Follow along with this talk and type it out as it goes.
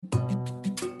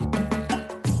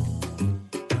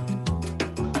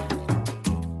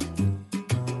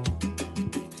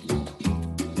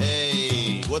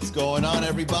What's going on,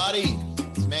 everybody?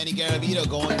 It's Manny Garavito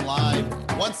going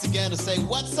live once again to say,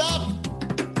 what's up?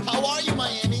 How are you,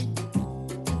 Miami?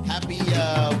 Happy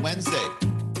Wednesday.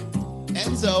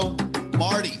 Enzo,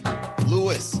 Marty,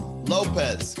 Luis,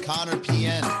 Lopez, Connor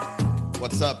PN.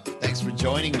 What's up? Thanks for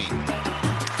joining me.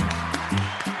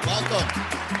 Welcome.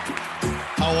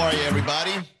 How are you,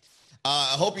 everybody?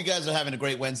 I hope you guys are having a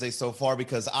great Wednesday so far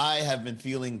because I have been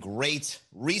feeling great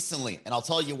recently, and I'll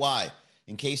tell you why.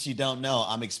 In case you don't know,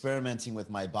 I'm experimenting with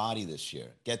my body this year.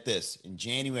 Get this. In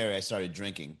January, I started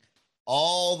drinking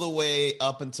all the way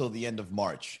up until the end of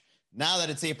March. Now that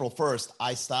it's April 1st,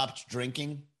 I stopped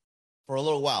drinking for a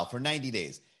little while, for 90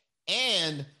 days.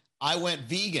 And I went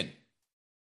vegan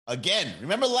again.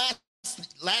 Remember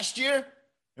last year?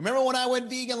 Remember when I went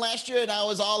vegan last year and I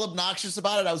was all obnoxious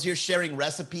about it? I was here sharing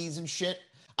recipes and shit.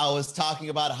 I was talking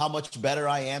about how much better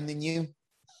I am than you.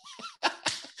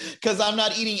 Because I'm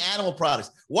not eating animal products.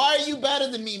 Why are you better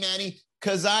than me, Manny?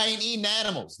 Because I ain't eating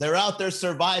animals. They're out there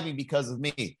surviving because of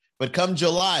me. But come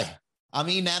July, I'm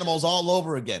eating animals all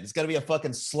over again. It's going to be a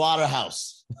fucking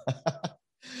slaughterhouse.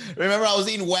 Remember I was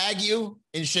eating Wagyu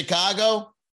in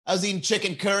Chicago? I was eating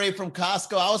chicken curry from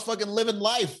Costco. I was fucking living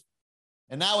life.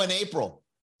 And now in April,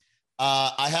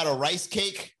 I had a rice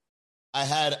cake. I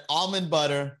had almond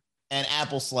butter and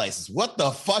apple slices. What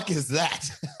the fuck is that?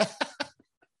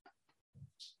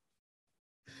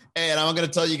 And I'm going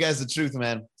to tell you guys the truth,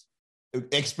 man.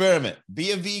 Experiment.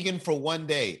 Be a vegan for one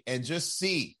day and just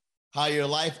see how your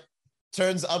life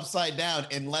turns upside down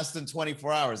in less than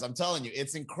 24 hours. I'm telling you,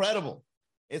 it's incredible.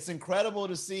 It's incredible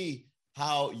to see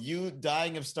how you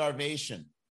dying of starvation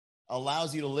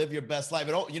allows you to live your best life.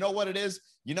 You know what it is?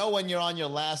 You know when you're on your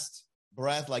last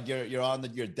breath, like you're on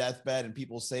your deathbed and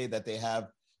people say that they have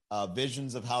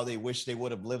visions of how they wish they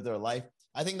would have lived their life?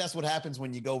 I think that's what happens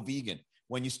when you go vegan.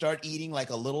 When you start eating like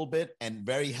a little bit and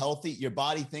very healthy, your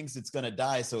body thinks it's going to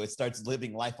die. So it starts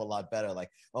living life a lot better. Like,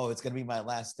 oh, it's going to be my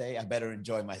last day. I better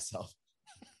enjoy myself.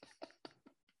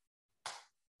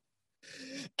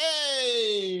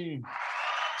 Hey,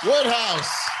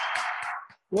 Woodhouse.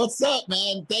 What's up,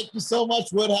 man? Thank you so much,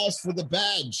 Woodhouse, for the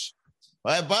badge.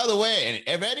 By the way,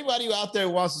 if anybody out there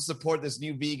wants to support this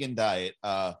new vegan diet,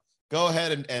 go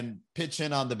ahead and pitch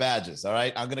in on the badges, all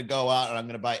right? I'm going to go out and I'm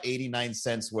going to buy 89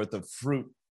 cents worth of fruit,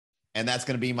 and that's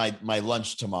going to be my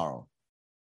lunch tomorrow.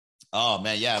 Oh,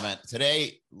 man, yeah, man.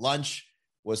 Today, lunch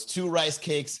was 2 rice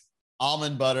cakes,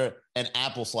 almond butter, and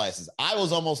apple slices. I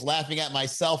was almost laughing at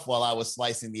myself while I was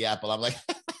slicing the apple. I'm like,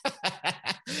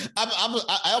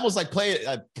 I almost like play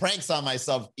pranks on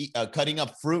myself cutting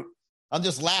up fruit. I'm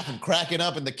just laughing, cracking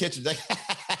up in the kitchen. Like,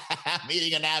 I'm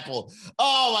eating an apple.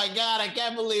 Oh, my God, I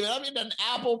can't believe it. I'm eating an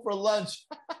apple for lunch.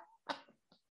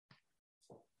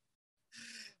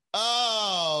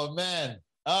 Oh, man.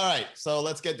 All right, so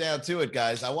let's get down to it,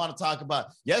 guys. I want to talk about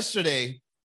yesterday.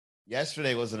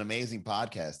 Yesterday was an amazing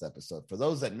podcast episode. For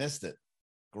those that missed it,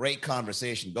 great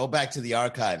conversation. Go back to the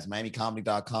archives,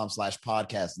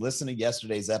 miamicomedy.com/podcast. Listen to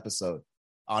yesterday's episode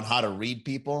on how to read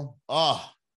people. Oh,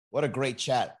 what a great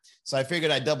chat. So I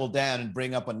figured I'd double down and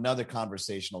bring up another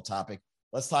conversational topic.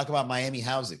 Let's talk about Miami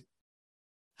housing.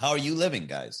 How are you living,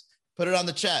 guys? Put it on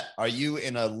the chat. Are you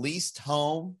in a leased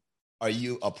home? Are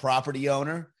you a property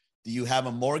owner? Do you have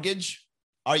a mortgage?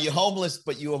 Are you homeless,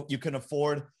 but you can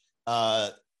afford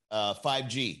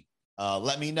 5G?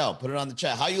 Let me know. Put it on the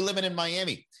chat. How are you living in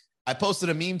Miami? I posted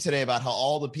a meme today about how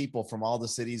all the people from all the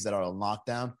cities that are on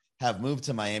lockdown have moved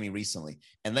to Miami recently.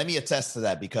 And let me attest to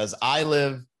that because I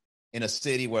live in a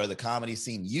city where the comedy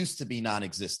scene used to be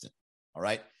non-existent. All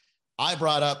right. I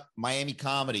brought up Miami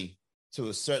comedy to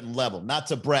a certain level, not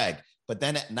to brag, but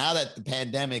then now that the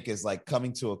pandemic is like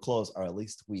coming to a close, or at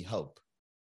least we hope,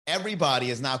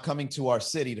 everybody is now coming to our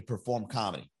city to perform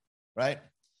comedy. Right.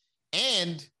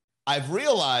 And I've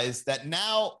realized that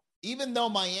now, even though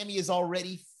Miami is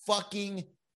already fucking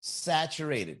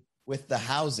saturated with the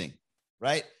housing,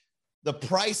 right? The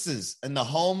prices and the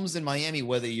homes in Miami,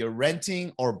 whether you're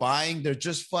renting or buying, they're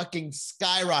just fucking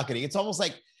skyrocketing. It's almost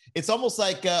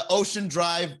like Ocean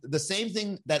Drive, the same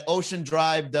thing that Ocean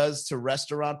Drive does to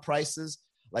restaurant prices.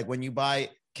 Like when you buy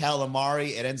calamari,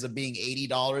 it ends up being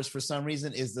 $80 for some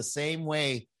reason, is the same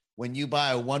way when you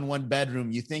buy a one bedroom.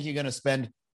 You think you're going to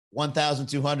spend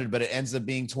 $1,200, but it ends up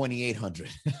being $2,800.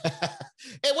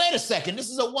 Hey, wait a second. This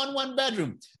is a one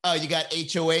bedroom. You got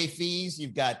HOA fees,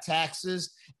 you've got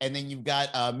taxes, and then you've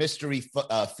got mystery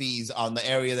fees on the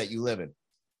area that you live in.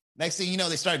 Next thing you know,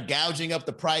 they start gouging up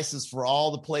the prices for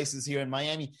all the places here in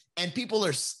Miami, and people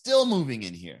are still moving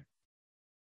in here.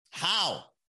 How?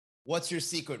 What's your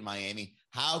secret, Miami?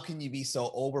 How can you be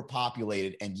so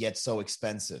overpopulated and yet so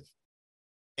expensive?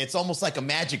 It's almost like a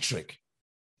magic trick.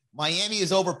 Miami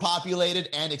is overpopulated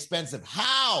and expensive.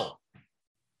 How?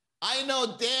 I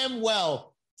know damn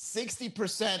well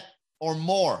 60% or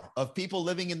more of people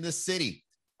living in this city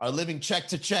are living check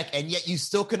to check, and yet you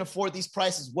still can afford these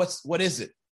prices. What is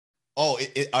it? Oh,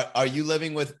 are you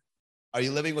living with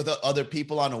other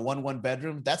people on a 1-1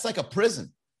 bedroom? That's like a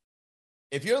prison.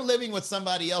 If you're living with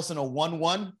somebody else in a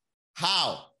 1-1,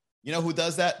 how? You know who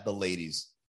does that? The ladies.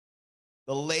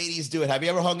 The ladies do it. Have you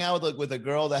ever hung out with a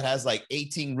girl that has like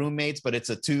 18 roommates, but it's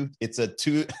a two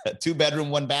bedroom,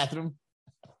 1 bathroom?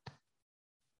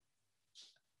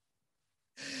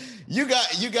 You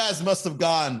guys must have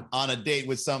gone on a date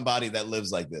with somebody that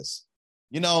lives like this.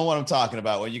 You know what I'm talking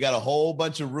about, where you got a whole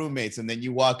bunch of roommates and then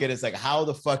you walk in, it's like, how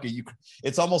the fuck are you?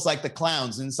 It's almost like the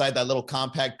clowns inside that little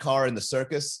compact car in the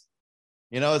circus.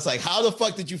 You know, it's like, how the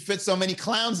fuck did you fit so many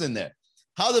clowns in there?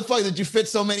 How the fuck did you fit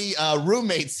so many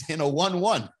roommates in a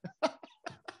 1-1?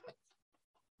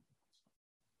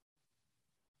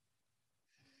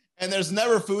 And there's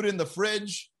never food in the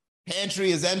fridge.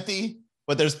 Pantry is empty,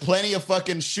 but there's plenty of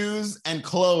fucking shoes and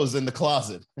clothes in the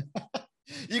closet.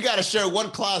 You got to share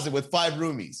one closet with 5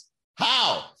 roomies.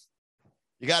 How?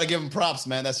 You got to give them props,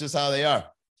 man. That's just how they are.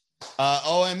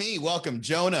 OME, welcome.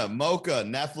 Jonah, Mocha,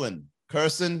 Nephlin,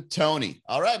 Kirsten, Tony.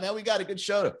 All right, man. We got a good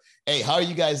show. Hey, how are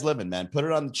you guys living, man? Put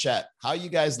it on the chat. How are you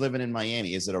guys living in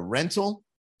Miami? Is it a rental?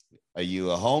 Are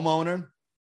you a homeowner?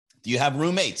 Do you have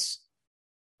roommates?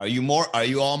 Are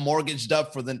you all mortgaged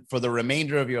up for the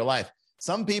remainder of your life?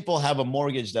 Some people have a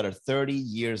mortgage that are 30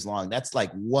 years long. That's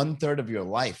like 1/3 of your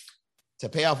life to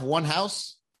pay off one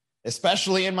house,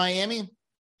 especially in Miami.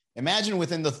 Imagine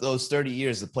within those 30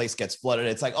 years, the place gets flooded.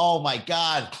 It's like, oh my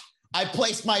God, I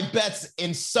placed my bets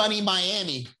in sunny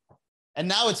Miami and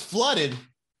now it's flooded.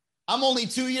 I'm only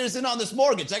 2 years in on this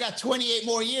mortgage. I got 28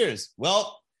 more years.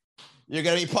 Well, you're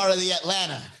going to be part of the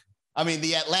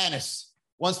Atlantis.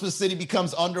 Once the city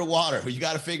becomes underwater, you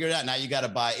got to figure it out. Now you got to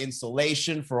buy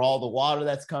insulation for all the water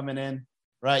that's coming in,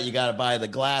 right? You got to buy the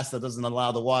glass that doesn't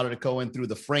allow the water to go in through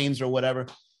the frames or whatever.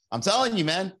 I'm telling you,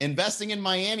 man, investing in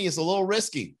Miami is a little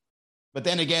risky. But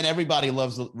then again, everybody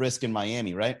loves risk in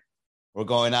Miami, right? We're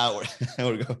going out,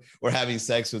 we're having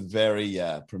sex with very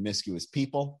promiscuous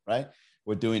people, right?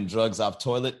 We're doing drugs off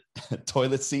toilet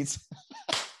seats.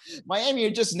 Miami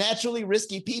are just naturally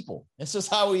risky people. It's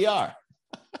just how we are.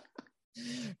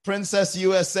 Princess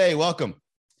USA, welcome.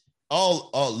 Oh,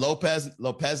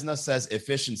 Lopezna says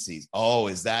efficiencies. Oh,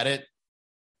 is that it?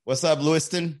 What's up,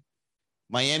 Lewiston?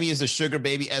 Miami is a sugar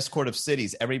baby escort of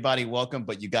cities. Everybody welcome,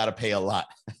 but you got to pay a lot.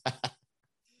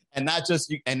 And not just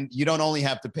you, and you don't only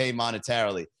have to pay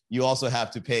monetarily, you also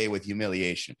have to pay with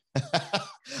humiliation.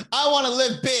 I want to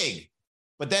live big,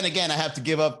 but then again, I have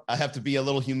to be a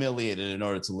little humiliated in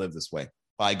order to live this way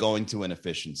by going to an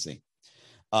efficiency.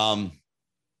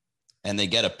 And they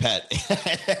get a pet.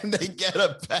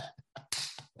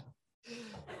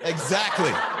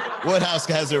 Exactly. Woodhouse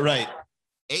has it right.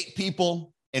 8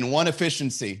 people in one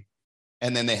efficiency,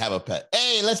 and then they have a pet.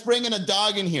 Hey, let's bring in a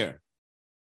dog in here.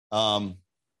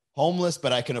 Homeless,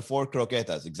 but I can afford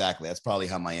croquetas. Exactly. That's probably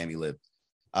how Miami lived.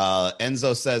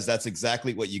 Enzo says that's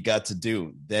exactly what you got to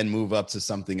do. Then move up to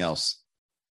something else.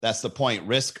 That's the point.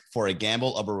 Risk for a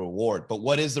gamble of a reward. But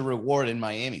what is the reward in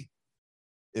Miami?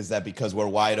 Is that because we're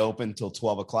wide open till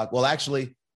 12 o'clock? Well,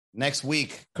 actually, next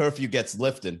week, curfew gets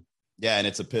lifted. Yeah, and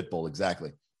it's a pit bull.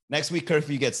 Exactly. Next week,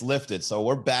 curfew gets lifted. So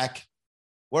we're back.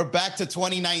 We're back to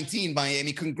 2019,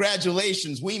 Miami.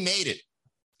 Congratulations. We made it.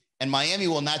 And Miami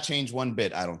will not change one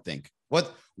bit, I don't think.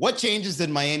 What changes did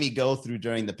Miami go through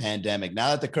during the pandemic?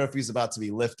 Now that the curfew is about to be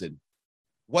lifted,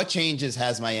 what changes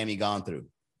has Miami gone through?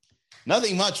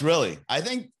 Nothing much, really. I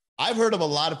think I've heard of a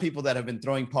lot of people that have been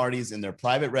throwing parties in their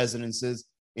private residences,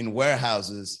 in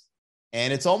warehouses.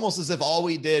 And it's almost as if all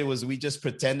we did was we just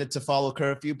pretended to follow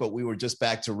curfew, but we were just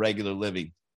back to regular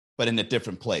living, but in a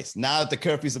different place. Now that the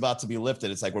curfew is about to be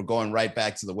lifted, it's like we're going right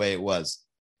back to the way it was.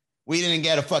 We didn't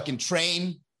get a fucking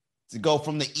train to go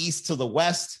from the east to the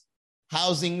west.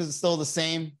 Housing is still the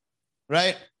same,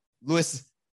 right? Luis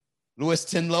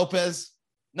Tin Lopez.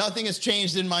 Nothing has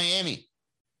changed in Miami.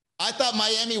 I thought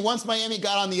once Miami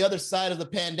got on the other side of the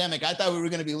pandemic, I thought we were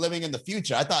going to be living in the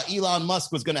future. I thought Elon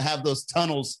Musk was going to have those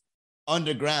tunnels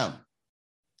underground.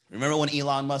 Remember when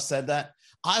Elon Musk said that?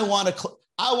 I want to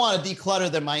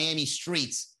declutter the Miami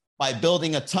streets by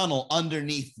building a tunnel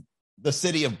underneath the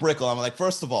city of Brickell. I'm like,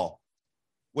 first of all,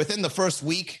 within the first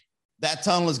week, that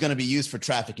tunnel is going to be used for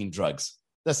trafficking drugs.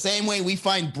 The same way we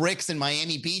find bricks in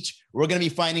Miami Beach, we're going to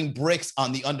be finding bricks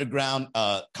on the underground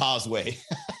causeway.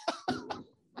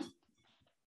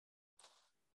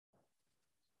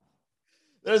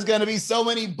 There's going to be so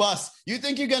many busts. You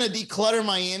think you're going to declutter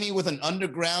Miami with an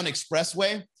underground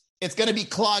expressway? It's going to be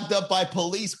clogged up by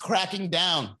police cracking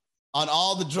down on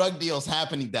all the drug deals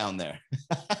happening down there.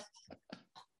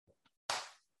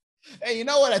 Hey, you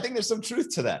know what? I think there's some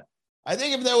truth to that. I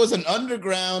think if there was an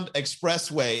underground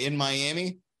expressway in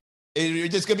Miami, you're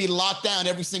just going to be locked down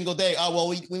every single day. Oh, well,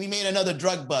 we made another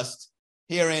drug bust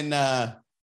here in the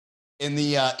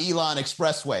Elon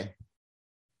Expressway.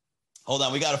 Hold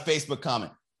on. We got a Facebook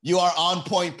comment. You are on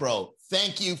point, bro.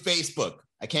 Thank you, Facebook.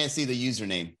 I can't see the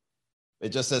username. It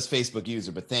just says Facebook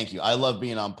user, but thank you. I love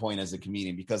being on point as a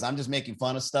comedian because I'm just making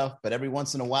fun of stuff. But every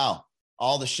once in a while,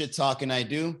 all the shit talking I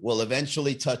do will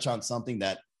eventually touch on something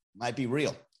that might be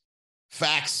real.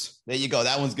 Facts. There you go.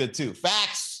 That one's good too.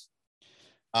 Facts.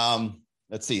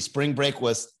 Let's see. Spring break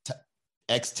was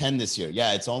X10 this year.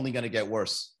 Yeah, it's only going to get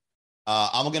worse.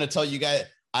 I'm going to tell you guys,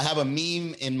 I have a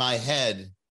meme in my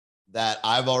head that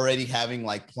I've already having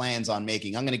like plans on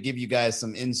making. I'm going to give you guys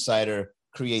some insider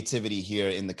creativity here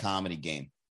in the comedy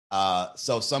game.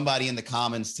 So somebody in the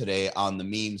comments today on the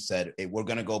meme said, hey, we're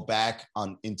going to go back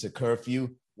into curfew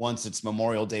once it's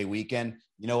Memorial Day weekend.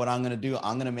 You know what I'm going to do?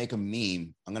 I'm going to make a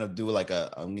meme. I'm going to do I'm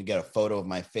going to get a photo of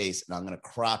my face and I'm going to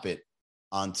crop it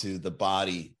onto the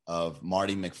body of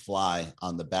Marty McFly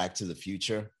on the Back to the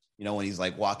Future. You know, when he's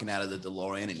like walking out of the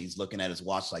DeLorean and he's looking at his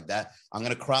watch like that, I'm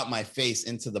going to crop my face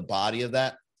into the body of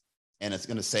that. And it's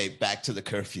going to say back to the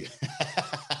curfew.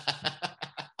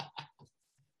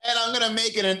 And I'm going to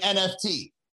make it an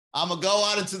NFT. I'm going to go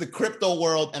out into the crypto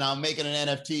world and I'm making an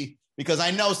NFT because I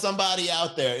know somebody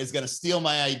out there is going to steal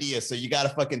my idea. So you got to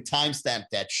fucking timestamp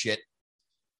that shit.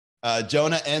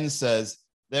 Jonah N says,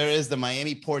 there is the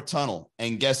Miami Port Tunnel.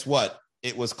 And guess what?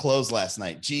 It was closed last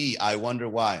night. Gee, I wonder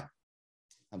why.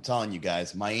 I'm telling you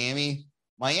guys, Miami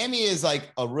is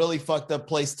like a really fucked up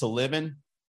place to live in,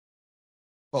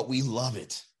 but we love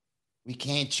it. We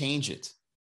can't change it.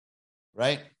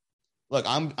 Right? Look,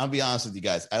 I'll be honest with you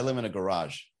guys. I live in a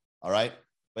garage, all right?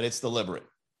 But it's deliberate.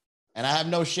 And I have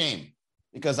no shame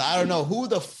because I don't know who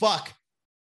the fuck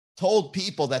told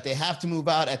people that they have to move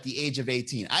out at the age of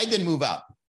 18. I didn't move out.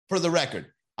 For the record,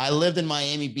 I lived in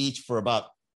Miami Beach for about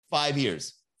 5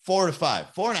 years, 4 to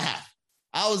 5, 4.5.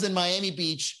 I was in Miami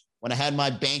Beach when I had my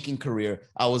banking career.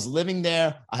 I was living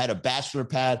there. I had a bachelor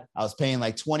pad. I was paying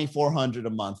like $2,400 a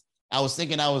month. I was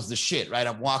thinking I was the shit, right?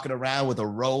 I'm walking around with a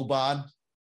robe on.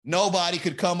 Nobody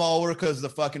could come over because the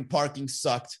fucking parking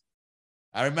sucked.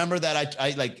 I remember that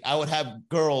I would have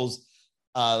girls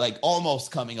like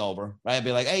almost coming over, right? I'd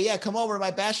be like, hey, yeah, come over to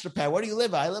my bachelor pad. Where do you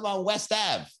live? I live on West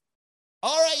Ave.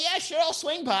 All right, yeah, sure, I'll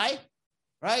swing by,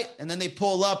 right? And then they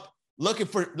pull up looking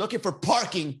for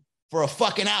parking for a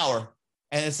fucking hour.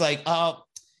 And it's like,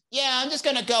 yeah, I'm just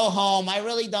going to go home. I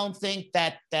really don't think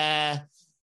that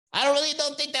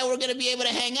we're going to be able to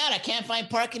hang out. I can't find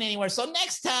parking anywhere. So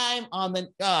next time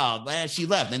oh man, she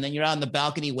left. And then you're on the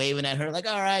balcony waving at her like,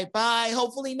 all right, bye.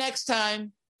 Hopefully next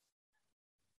time.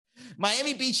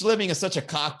 Miami Beach living is such a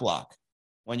cock block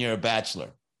when you're a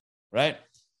bachelor, right?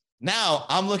 Now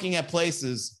I'm looking at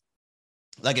places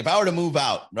like if I were to move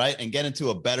out, right, and get into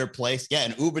a better place. Yeah,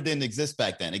 and Uber didn't exist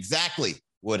back then. Exactly,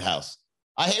 Woodhouse.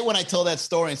 I hate when I tell that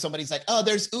story and somebody's like, oh,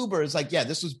 there's Uber. It's like, yeah,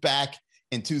 this was back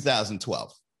in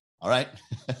 2012. All right.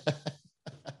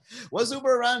 Was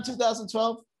Uber around in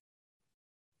 2012?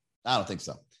 I don't think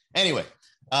so. Anyway,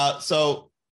 so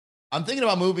I'm thinking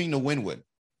about moving to Wynwood.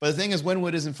 But the thing is,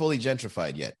 Wynwood isn't fully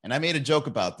gentrified yet. And I made a joke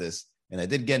about this, and I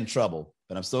did get in trouble,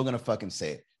 but I'm still going to fucking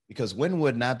say it. Because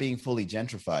Wynwood not being fully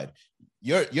gentrified,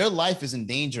 your life is in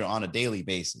danger on a daily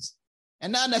basis.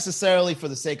 And not necessarily for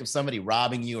the sake of somebody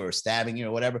robbing you or stabbing you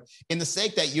or whatever, in the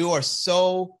sake that you are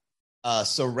so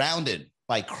surrounded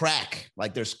by crack,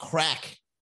 like there's crack,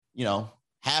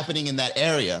 happening in that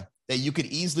area that you could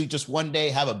easily just one day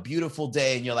have a beautiful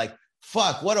day and you're like,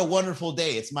 fuck, what a wonderful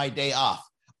day. It's my day off.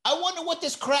 I wonder what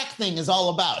this crack thing is all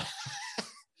about.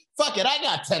 Fuck it, I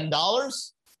got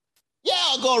 $10. Yeah,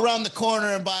 I'll go around the corner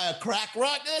and buy a crack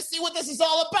rock. Let's see what this is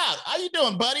all about. How you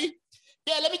doing, buddy?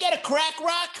 Yeah, let me get a crack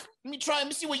rock. Let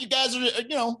me see what you guys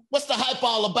are, what's the hype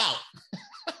all about?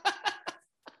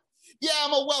 Yeah,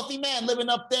 I'm a wealthy man living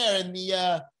up there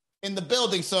in the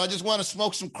building, so I just want to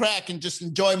smoke some crack and just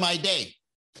enjoy my day.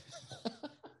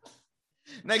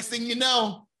 Next thing you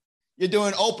know, you're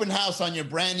doing open house on your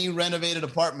brand new renovated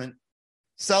apartment,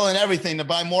 selling everything to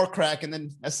buy more crack, and then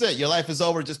that's it. Your life is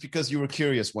over just because you were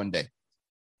curious one day.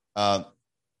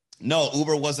 No,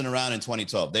 Uber wasn't around in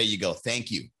 2012. There you go.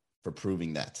 Thank you for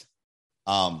proving that.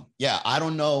 Yeah, I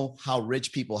don't know how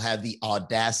rich people have the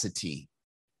audacity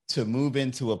to move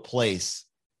into a place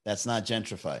that's not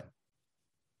gentrified.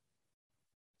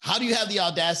 How do you have the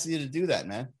audacity to do that,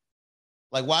 man?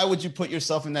 Like, why would you put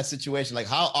yourself in that situation? Like,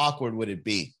 how awkward would it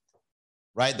be?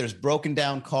 Right? There's broken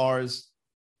down cars.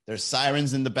 There's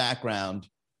sirens in the background,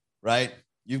 right?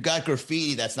 You've got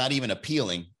graffiti that's not even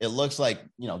appealing. It looks like,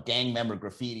 gang member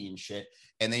graffiti and shit.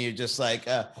 And then you're just like,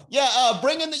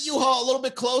 bring in the U-Haul a little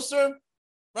bit closer.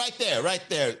 Right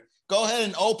there. Go ahead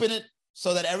and open it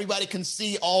so that everybody can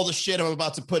see all the shit I'm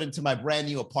about to put into my brand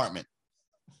new apartment.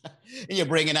 And you're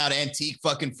bringing out antique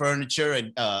fucking furniture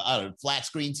and flat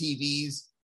screen TVs,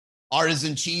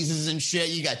 artisan cheeses and shit.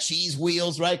 You got cheese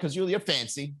wheels, right? Because you're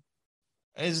fancy.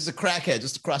 And there's a crackhead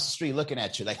just across the street looking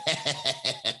at you like,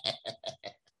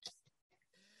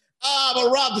 I'm gonna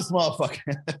rob this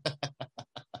motherfucker.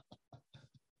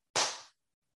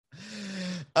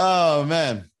 Oh,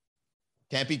 man.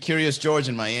 Can't be Curious George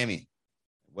in Miami.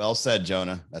 Well said,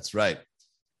 Jonah. That's right.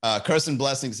 Kirsten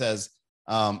Blessing says,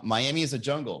 Miami is a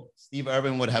jungle. Steve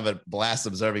Irwin would have a blast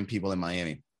observing people in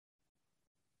Miami.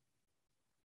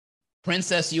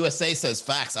 Princess USA says,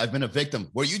 facts. I've been a victim.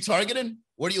 Were you targeted?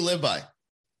 Where do you live by?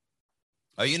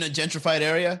 Are you in a gentrified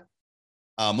area?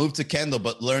 Move to Kendall,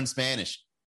 but learn Spanish.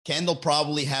 Kendall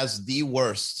probably has the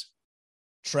worst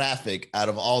traffic out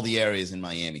of all the areas in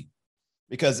Miami,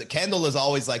 because Kendall is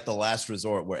always like the last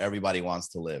resort where everybody wants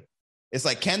to live. It's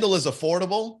like Kendall is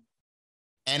affordable,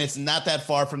 and it's not that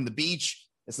far from the beach.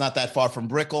 It's not that far from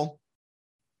Brickell,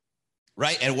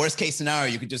 right? And worst case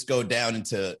scenario, you could just go down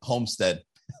into Homestead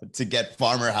to get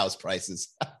farmer house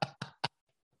prices.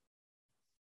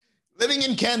 Living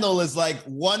in Kendall is like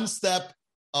one step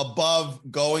above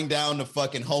going down to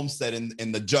fucking Homestead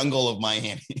in the jungle of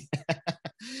Miami.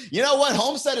 You know what?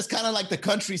 Homestead is kind of like the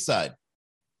countryside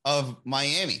of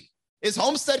Miami. Is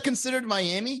Homestead considered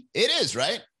Miami? It is,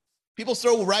 right? People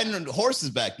still riding on horses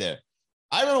back there.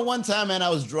 I remember one time, man, I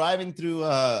was driving through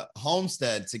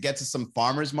Homestead to get to some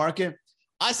farmer's market.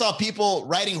 I saw people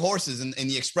riding horses in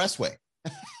the expressway.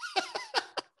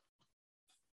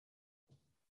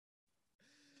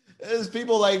 There's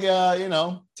people like,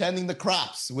 tending the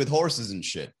crops with horses and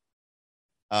shit.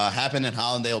 Happened in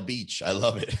Hollandale Beach. I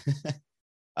love it.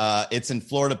 It's in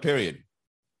Florida, period.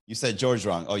 You said George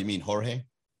wrong. Oh, you mean Jorge?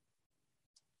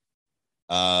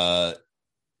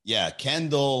 Yeah,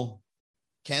 Kendall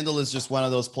is just one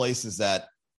of those places that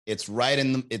it's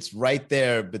right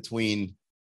there between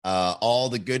all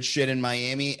the good shit in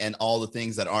Miami and all the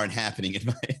things that aren't happening in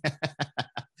Miami.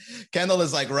 Kendall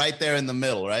is like right there in the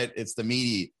middle, right? It's the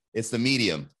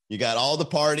medium. You got all the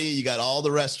party, you got all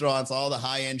the restaurants, all the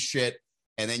high-end shit,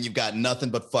 and then you've got nothing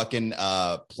but fucking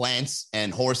plants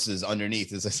and horses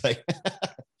underneath. It's just like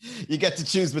you get to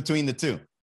choose between the two.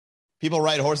 People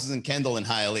ride horses in Kendall and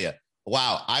Hialeah.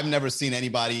 Wow, I've never seen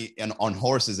anybody on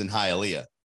horses in Hialeah.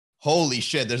 Holy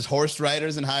shit, there's horse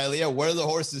riders in Hialeah. Where do the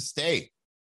horses stay?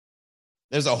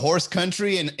 There's a horse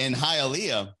country in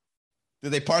Hialeah. Do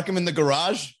they park them in the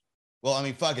garage? Well, I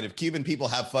mean, fuck it. If Cuban people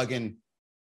have fucking,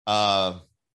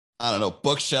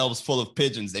 bookshelves full of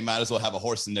pigeons, they might as well have a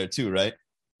horse in there too, right?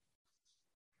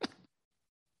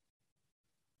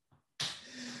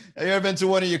 Have you ever been to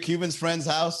one of your Cuban friends'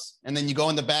 house and then you go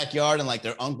in the backyard and like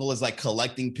their uncle is like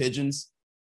collecting pigeons?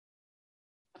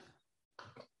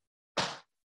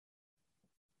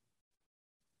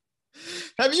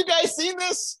 Have you guys seen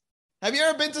this? Have you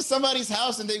ever been to somebody's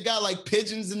house and they've got like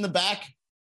pigeons in the back?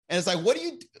 And it's like, what do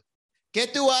you do? ¿Qué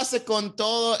tú haces con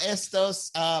todos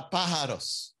estos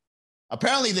pájaros?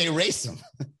 Apparently they race them.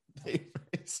 They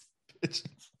race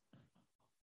pigeons.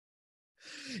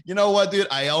 You know what, dude?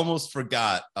 I almost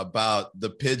forgot about the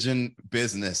pigeon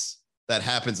business that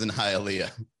happens in Hialeah.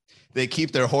 They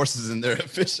keep their horses in their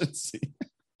efficiency.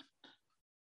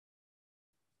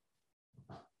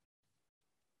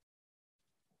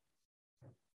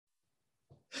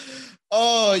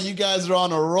 Oh, you guys are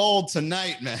on a roll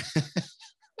tonight, man.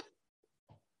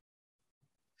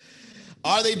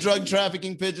 Are they drug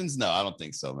trafficking pigeons? No, I don't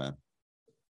think so, man.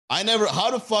 How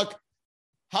the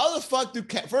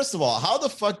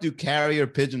fuck do carrier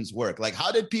pigeons work? Like,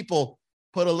 how did people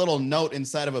put a little note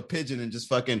inside of a pigeon and just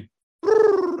fucking,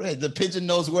 the pigeon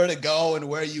knows where to go and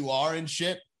where you are and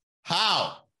shit?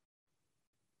 How?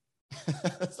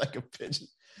 It's like a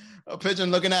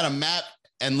pigeon looking at a map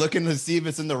and looking to see if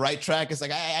it's in the right track. It's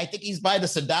like, I think he's by the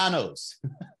Sedanos.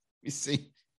 You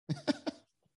see?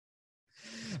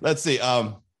 Let's see.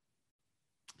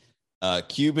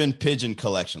 Cuban pigeon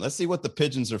collection. Let's see what the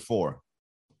pigeons are for.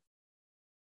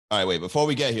 All right, wait. Before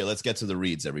we get here, let's get to the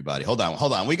reads, everybody. Hold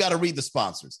on. We got to read the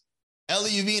sponsors.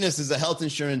 Eliu Venus is a health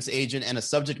insurance agent and a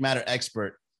subject matter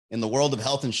expert in the world of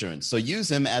health insurance. So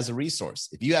use him as a resource.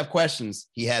 If you have questions,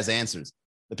 he has answers.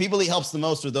 The people he helps the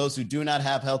most are those who do not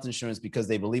have health insurance because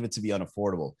they believe it to be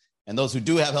unaffordable, and those who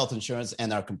do have health insurance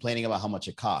and are complaining about how much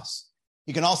it costs.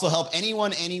 He can also help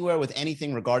anyone, anywhere with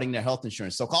anything regarding their health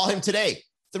insurance. So call him today,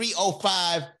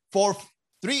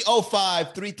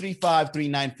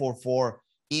 305-335-3944.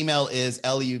 Email is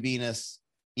eliuvinas,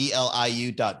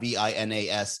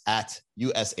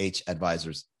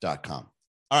 eliu.vinas@ushadvisors.com.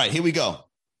 All right, here we go.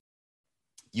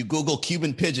 You Google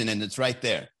Cuban pigeon, and it's right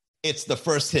there. It's the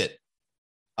first hit.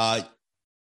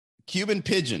 Cuban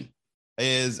pigeon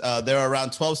is, there are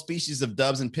around 12 species of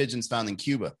doves and pigeons found in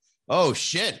Cuba. Oh,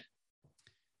 shit.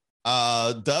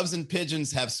 Doves and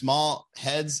pigeons have small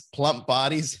heads, plump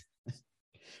bodies,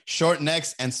 short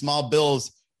necks, and small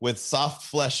bills with soft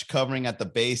flesh covering at the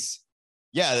base.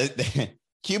 Yeah,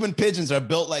 Cuban pigeons are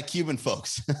built like Cuban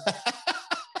folks.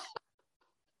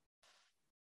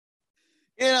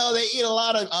 You know, they eat a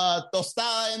lot of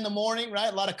tostada in the morning,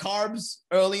 right? A lot of carbs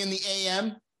early in the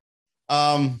a.m.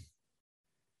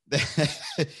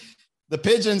 The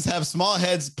pigeons have small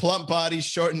heads, plump bodies,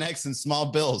 short necks, and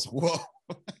small bills. Whoa.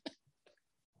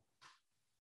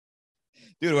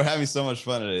 Dude, we're having so much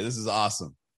fun today. This is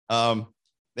awesome.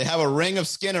 They have a ring of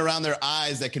skin around their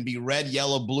eyes that can be red,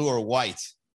 yellow, blue, or white.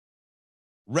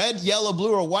 Red, yellow,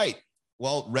 blue, or white.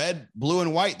 Well, red, blue,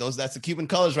 and white, that's the Cuban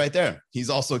colors right there. He's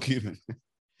also Cuban.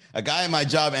 A guy at my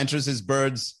job enters his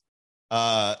birds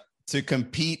to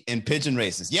compete in pigeon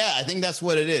races. Yeah, I think that's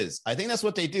what it is. I think that's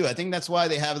what they do. I think that's why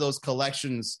they have those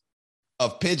collections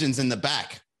of pigeons in the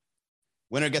back.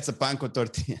 Winner gets a pan con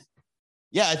tortilla.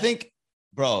 Yeah, I think,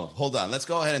 bro, hold on. Let's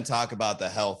go ahead and talk about the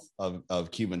health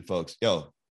of Cuban folks.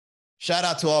 Yo, shout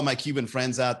out to all my Cuban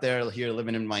friends out there here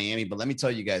living in Miami. But let me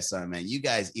tell you guys something, man. You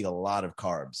guys eat a lot of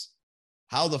carbs.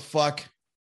 How the fuck?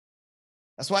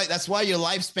 That's why your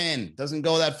lifespan doesn't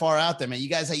go that far out there, man. You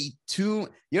guys eat you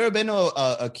ever been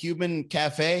to a Cuban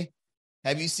cafe?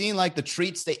 Have you seen like the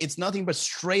treats? It's nothing but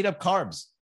straight up carbs.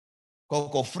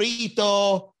 Coco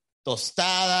frito,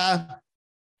 tostada.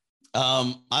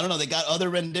 I don't know. They got other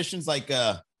renditions like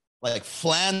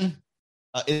flan.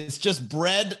 It's just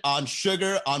bread on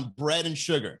sugar on bread and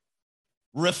sugar.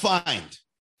 Refined.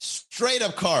 Straight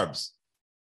up carbs.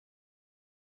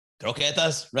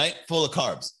 Croquetas, right? Full of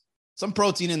carbs. Some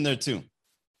protein in there too.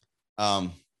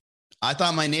 I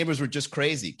thought my neighbors were just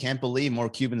crazy. Can't believe more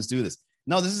Cubans do this.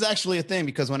 No, this is actually a thing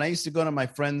because when I used to go to my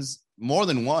friends, more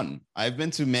than one, I've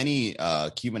been to many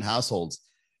Cuban households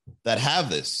that have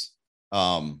this,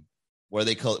 where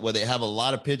they have a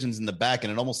lot of pigeons in the back,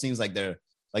 and it almost seems like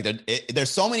there's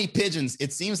so many pigeons,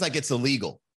 it seems like it's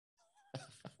illegal.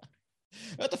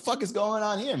 What the fuck is going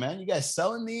on here, man? You guys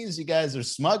selling these? You guys are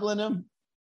smuggling them?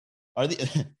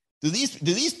 Do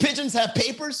these pigeons have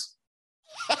papers?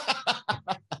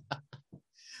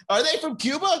 Are they from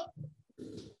Cuba?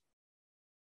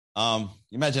 You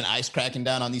imagine ICE cracking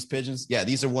down on these pigeons? Yeah,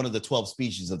 these are one of the 12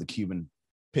 species of the Cuban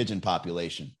pigeon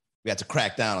population. We had to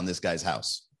crack down on this guy's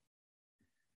house.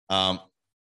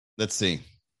 Let's see.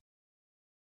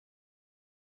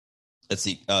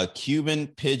 Cuban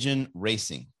pigeon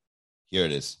racing. Here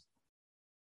it is.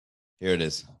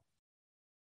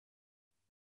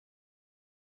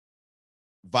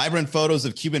 Vibrant photos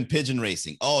of Cuban pigeon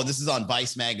racing. Oh, this is on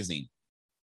Vice magazine.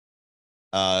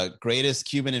 Greatest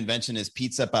Cuban invention is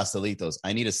pizza pastelitos.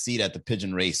 I need a seat at the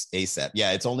pigeon race ASAP.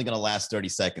 Yeah, it's only going to last 30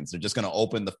 seconds. They're just going to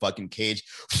open the fucking cage.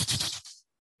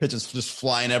 Pigeons just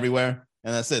flying everywhere.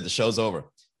 And that's it. The show's over.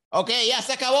 Okay, ya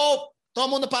se acabó. Todo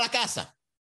mundo para casa.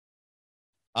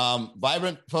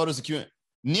 Vibrant photos of Cuban.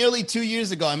 Nearly 2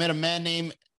 years ago, I met a man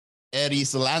named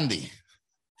Erislandi.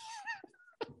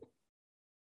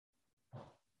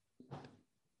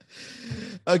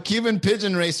 A Cuban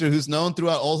pigeon racer who's known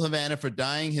throughout Old Havana for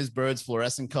dyeing his birds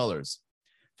fluorescent colors.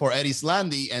 For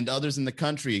Erislandi and others in the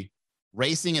country,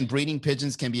 racing and breeding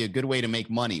pigeons can be a good way to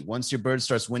make money. Once your bird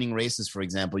starts winning races, for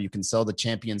example, you can sell the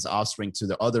champion's offspring to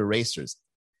the other racers.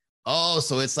 Oh,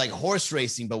 so it's like horse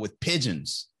racing, but with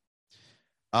pigeons.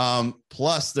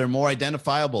 Plus, they're more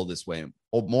identifiable this way,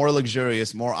 more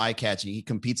luxurious, more eye-catching. He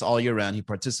competes all year round. He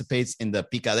participates in the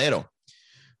picadero,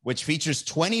 which features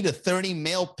 20 to 30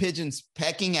 male pigeons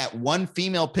pecking at one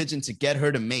female pigeon to get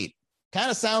her to mate. Kind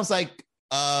of sounds like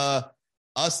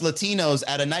us Latinos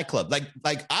at a nightclub.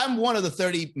 Like I'm one of the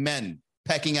 30 men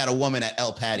pecking at a woman at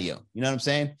El Patio. You know what I'm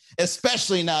saying?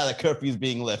 Especially now that curfew is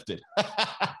being lifted.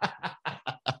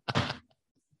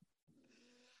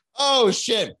 Oh,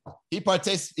 shit. He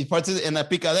participates in the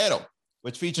picadero,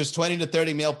 which features 20 to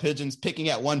 30 male pigeons picking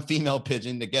at one female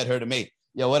pigeon to get her to mate.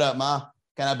 Yo, what up, ma?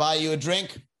 Can I buy you a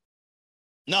drink?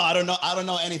 No, I don't know. I don't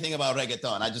know anything about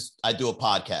reggaeton. I do a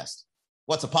podcast.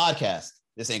 What's a podcast?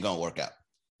 This ain't gonna work out.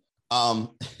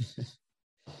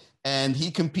 And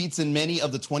he competes in many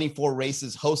of the 24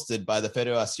 races hosted by the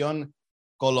Federación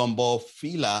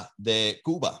Colombófila de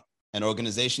Cuba, an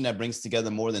organization that brings together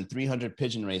more than 300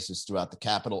 pigeon races throughout the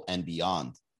capital and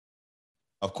beyond.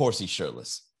 Of course, he's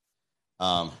shirtless.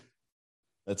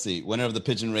 Let's see. Winner of the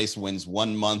pigeon race wins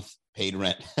 1 month paid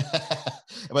rent,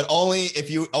 but only if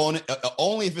you own it,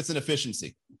 only if it's an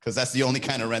efficiency, because that's the only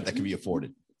kind of rent that can be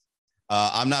afforded.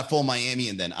 I'm not full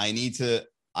Miamian then. I need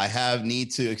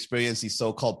to experience these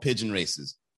so-called pigeon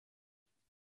races.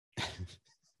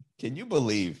 Can you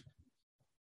believe?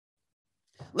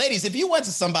 Ladies, if you went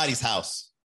to somebody's house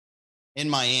in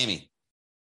Miami,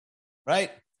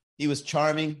 right? He was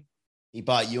charming. He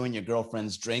bought you and your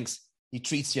girlfriend's drinks. He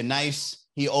treats you nice.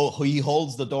 He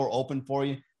holds the door open for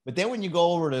you. But then when you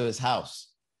go over to his house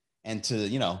and to,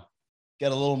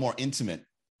 get a little more intimate,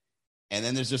 and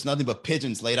then there's just nothing but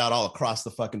pigeons laid out all across the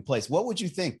fucking place, what would you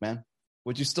think, man?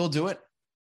 Would you still do it?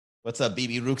 What's up,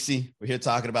 BB Ruxy? We're here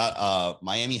talking about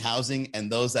Miami housing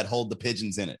and those that hold the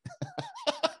pigeons in it.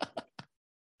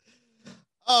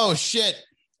 Oh, shit.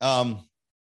 I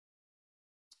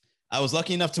was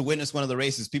lucky enough to witness one of the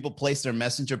races. People place their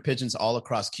messenger pigeons all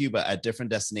across Cuba at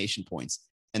different destination points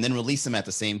and then release them at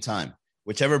the same time.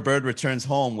 Whichever bird returns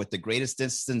home with the greatest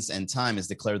distance and time is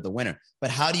declared the winner. But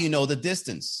how do you know the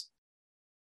distance?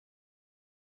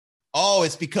 Oh,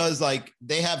 it's because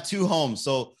they have 2 homes.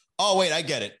 So, wait, I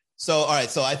get it. So, all right.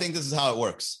 So I think this is how it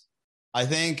works. I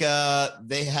think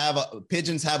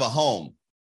pigeons have a home.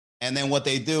 And then what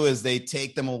they do is they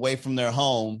take them away from their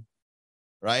home,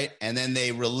 right? And then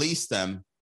they release them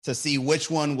to see which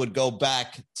one would go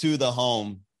back to the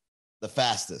home the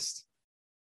fastest.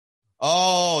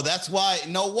 Oh, that's why.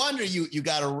 No wonder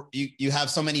you have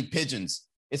so many pigeons.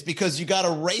 It's because you got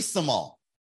to race them all.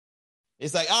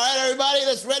 It's like, all right, everybody,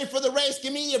 let's ready for the race.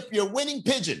 Give me your winning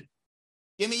pigeon.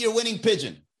 Give me your winning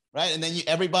pigeon, right? And then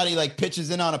everybody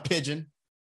pitches in on a pigeon.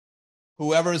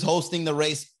 Whoever is hosting the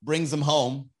race brings them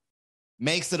home,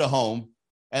 makes it a home.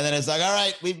 And then it's like, all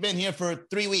right, we've been here for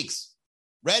 3 weeks.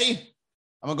 Ready?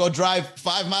 I'm going to go drive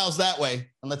 5 miles that way,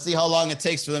 and let's see how long it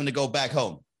takes for them to go back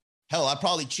home. Hell, I'll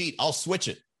probably cheat. I'll switch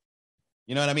it.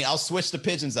 You know what I mean? I'll switch the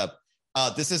pigeons up.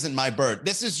 This isn't my bird.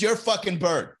 This is your fucking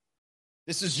bird.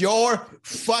 This is your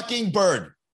fucking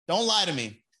bird. Don't lie to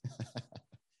me.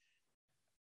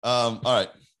 All right.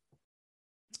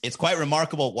 It's quite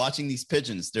remarkable watching these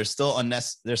pigeons. There's still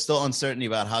uncertainty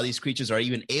about how these creatures are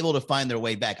even able to find their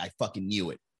way back. I fucking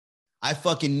knew it. I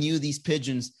fucking knew these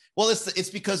pigeons. Well, it's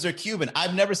because they're Cuban.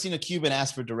 I've never seen a Cuban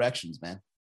ask for directions, man.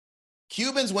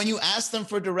 Cubans, when you ask them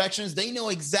for directions, they know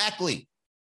exactly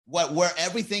where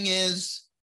everything is,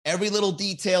 every little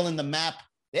detail in the map.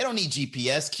 They don't need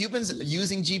GPS. Cubans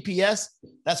using GPS.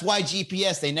 That's why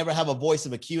GPS, they never have a voice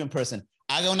of a Cuban person.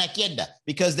 Haga una izquierda,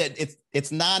 because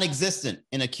it's non-existent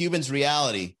in a Cuban's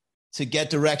reality to get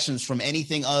directions from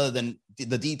anything other than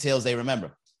the details they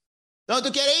remember. ¿Dónde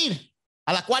tú quieres ir?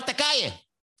 A la cuarta calle.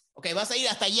 Ok, vas a ir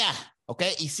hasta allá. Ok,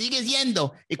 y sigues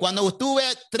yendo. Y cuando tuve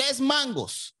 3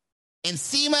 mangos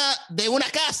encima de una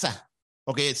casa,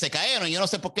 porque se cayeron, yo no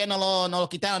sé por qué no lo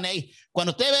quitaron de ahí.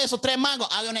 Cuando usted ve esos 3 mangos,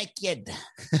 haga una izquierda.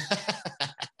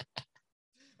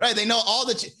 Right, they know all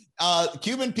the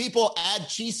Cuban people add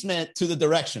chisme to the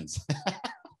directions.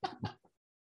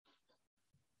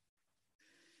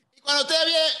 Cuando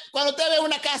usted ve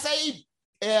una casa ahí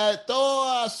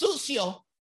todo sucio,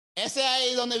 ese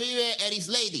ahí donde vive Eris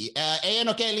Lady. Ella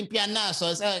no quiere limpiar nada, so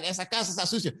esa casa está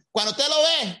sucia. Cuando usted lo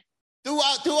ve,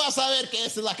 tú vas a ver que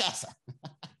esa es la casa.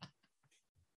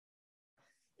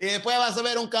 Y después vas a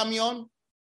ver un camión.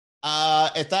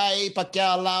 Está ahí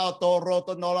parqueado al lado, todo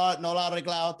roto, no lo ha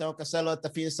arreglado. Tengo que hacerlo este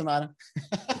fin de semana.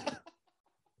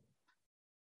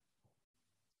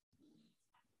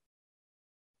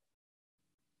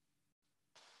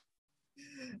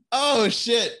 Oh,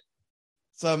 shit.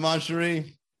 What's up,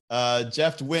 Moncherie?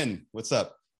 Jeff Wynn, what's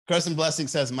up? Carson Blessing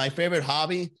says, my favorite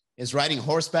hobby is riding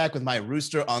horseback with my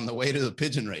rooster on the way to the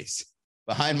pigeon race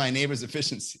behind my neighbor's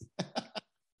efficiency.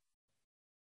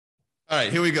 All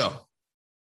right, here we go.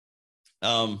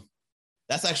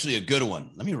 That's actually a good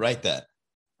one. Let me write that.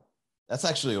 That's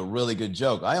actually a really good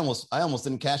joke. I almost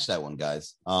didn't catch that one,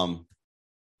 guys.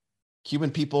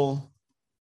 Cuban people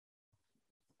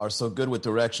are so good with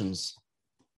directions.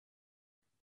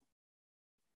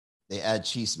 They add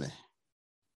chisme.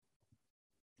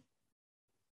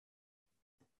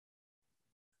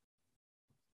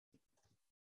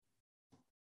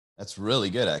 That's really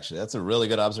good, actually. That's a really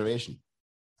good observation.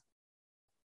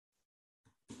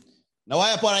 No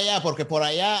vaya por allá, porque por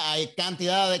allá hay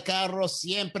cantidad de carros,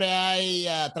 siempre hay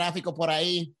tráfico por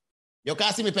ahí. Yo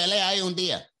casi me peleé ahí un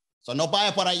día. So no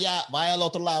vaya por allá, vaya al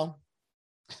otro lado.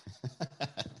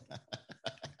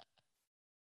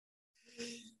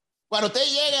 Cuando usted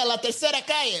llega a la tercera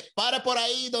calle, para por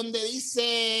ahí donde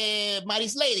dice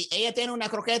Maris Lady. Ella tiene una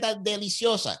croqueta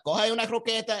deliciosa. Coge una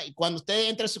croqueta y cuando usted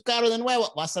entre a su carro de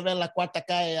nuevo, vas a ver la cuarta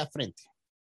calle al frente.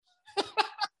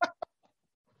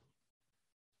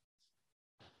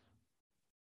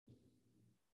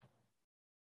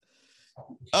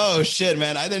 Oh, shit,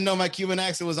 man. I didn't know my Cuban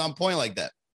accent was on point like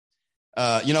that.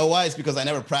 You know why? It's because I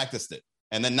never practiced it.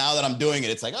 And then now that I'm doing it,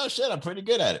 it's like, oh, shit, I'm pretty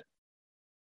good at it.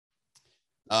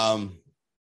 No,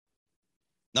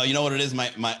 you know what it is?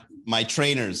 My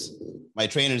trainers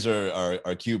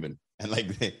are Cuban, and like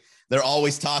they're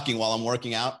always talking while I'm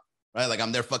working out, right? Like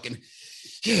I'm there fucking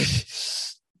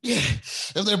yeah,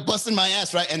 and they're busting my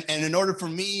ass, right? And in order for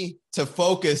me to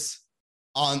focus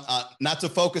on not to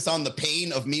focus on the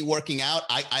pain of me working out,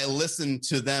 I listen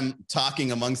to them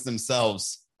talking amongst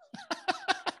themselves.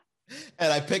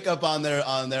 And I pick up on their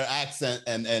accent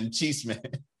and chisme.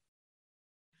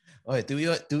 Oye,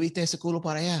 ¿tú viste ese culo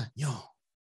para allá? Yo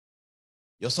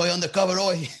soy undercover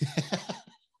hoy.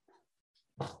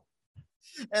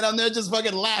 And I'm there just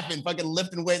fucking laughing, fucking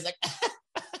lifting weights. Like,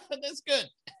 that's good.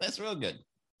 That's real good.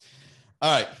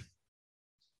 All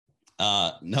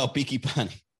right. No, Peaky Pani.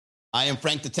 I am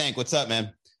Frank the Tank. What's up,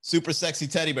 man? Super sexy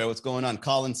teddy bear. What's going on?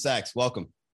 Colin Sachs,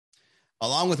 welcome.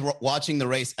 Along with watching the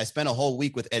race, I spent a whole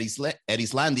week with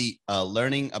Erislandy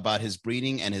learning about his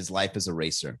breeding and his life as a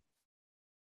racer.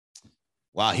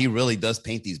 Wow, he really does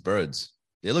paint these birds.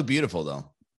 They look beautiful,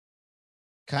 though.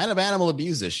 Kind of animal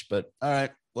abuse-ish, but all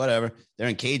right, whatever. They're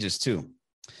in cages, too.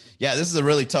 Yeah, this is a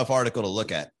really tough article to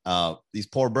look at. These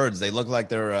poor birds, they look like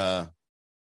they're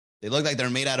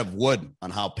made out of wood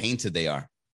on how painted they are.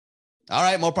 All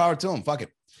right, more power to them. Fuck it.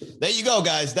 There you go,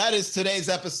 guys. That is today's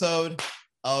episode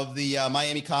of the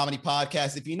Miami Comedy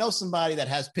Podcast. If you know somebody that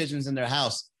has pigeons in their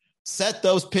house, set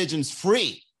those pigeons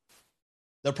free.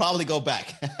 They'll probably go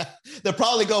back. They'll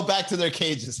probably go back to their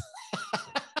cages.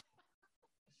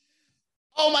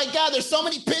 Oh my God, there's so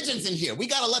many pigeons in here. We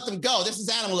got to let them go. This is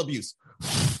animal abuse.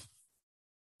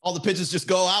 All the pigeons just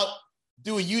go out,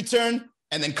 do a U-turn,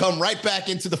 and then come right back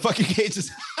into the fucking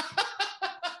cages.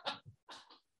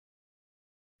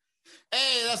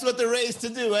 Hey, that's what they're raised to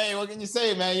do. Hey, what can you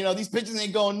say, man? You know, these pigeons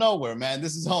ain't going nowhere, man.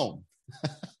 This is home.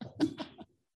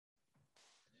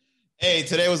 Hey,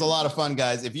 today was a lot of fun,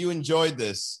 guys. If you enjoyed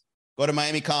this, go to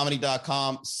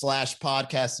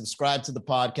miamicomedy.com/podcast. Subscribe to the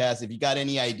podcast. If you got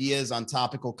any ideas on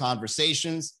topical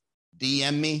conversations,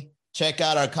 DM me. Check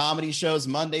out our comedy shows.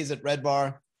 Mondays at Red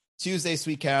Bar, Tuesdays,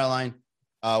 Sweet Caroline.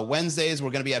 Wednesdays,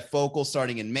 we're going to be at Focal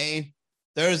starting in May.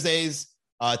 Thursdays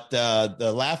at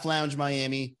the Laugh Lounge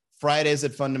Miami. Fridays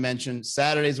at Fun Dimension.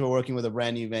 Saturdays, we're working with a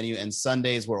brand new venue. And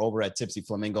Sundays, we're over at Tipsy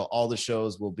Flamingo. All the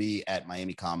shows will be at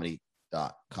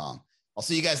miamicomedy.com. I'll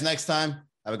see you guys next time.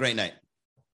 Have a great night.